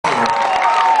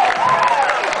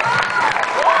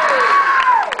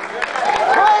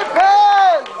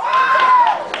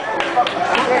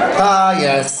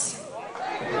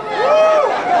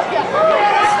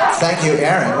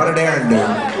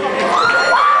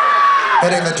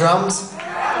Hitting the drums?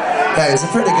 Yeah, he's a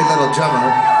pretty good little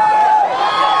drummer.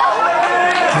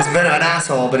 He's a bit of an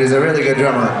asshole, but he's a really good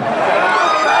drummer.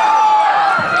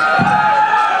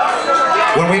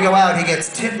 When we go out, he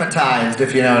gets hypnotized,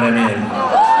 if you know what I mean.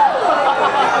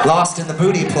 Lost in the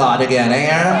booty plot again, eh,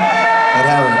 Aaron? That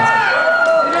happens.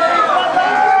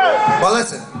 Well,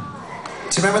 listen.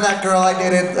 Do you remember that girl I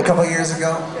dated a couple years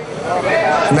ago?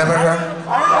 Remember her?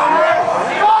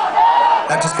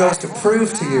 That just goes to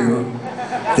prove to you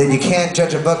that you can't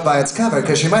judge a book by its cover,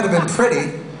 because she might have been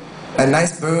pretty, and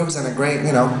nice boobs, and a great,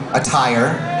 you know,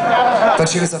 attire, but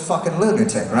she was a fucking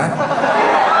lunatic, right?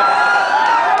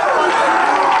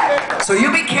 So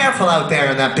you be careful out there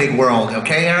in that big world,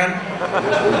 okay, Aaron?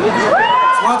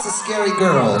 There's lots of scary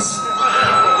girls.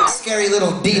 Scary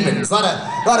little demons. A lot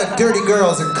of dirty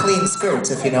girls in clean skirts,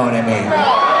 if you know what I mean.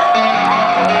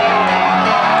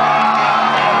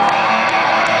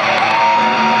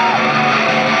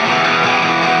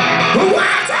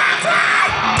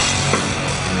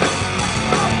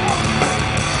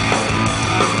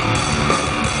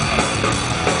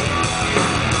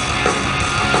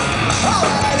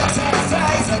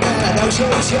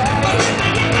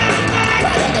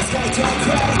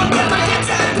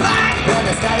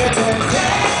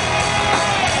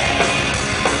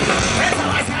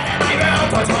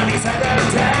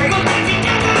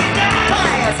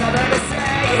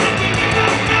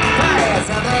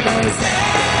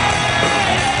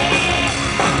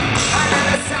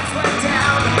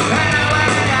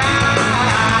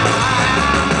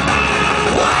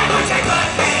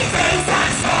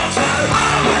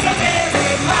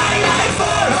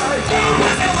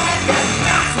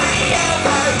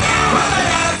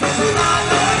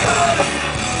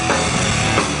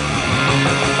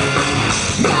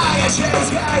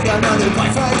 Another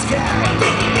boyfriend's gay.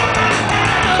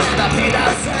 I'll never be the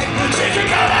same. She can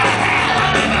go to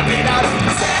hell. I'll never be the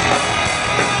same.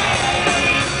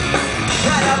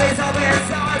 I know these are weird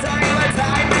songs or even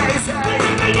time they say.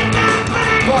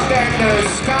 Look in the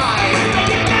sky.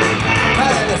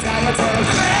 And in the sky it's a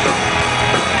gray.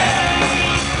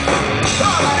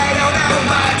 Oh, but I don't know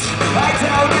much. I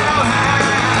don't know how.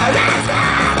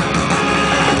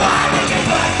 Why would you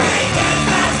put me in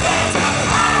that filter?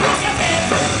 What's your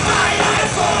business?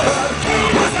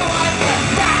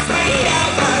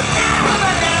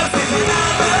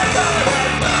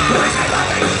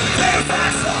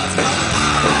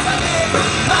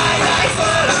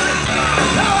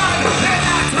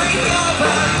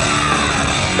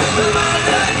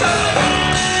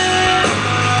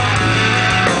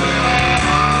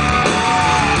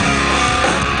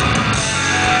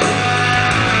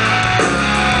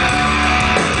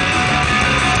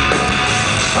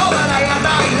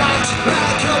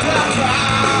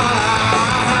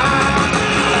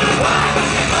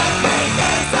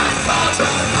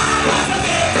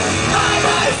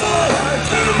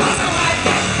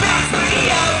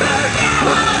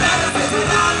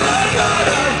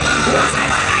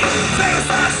 Face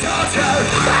the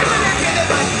soldier.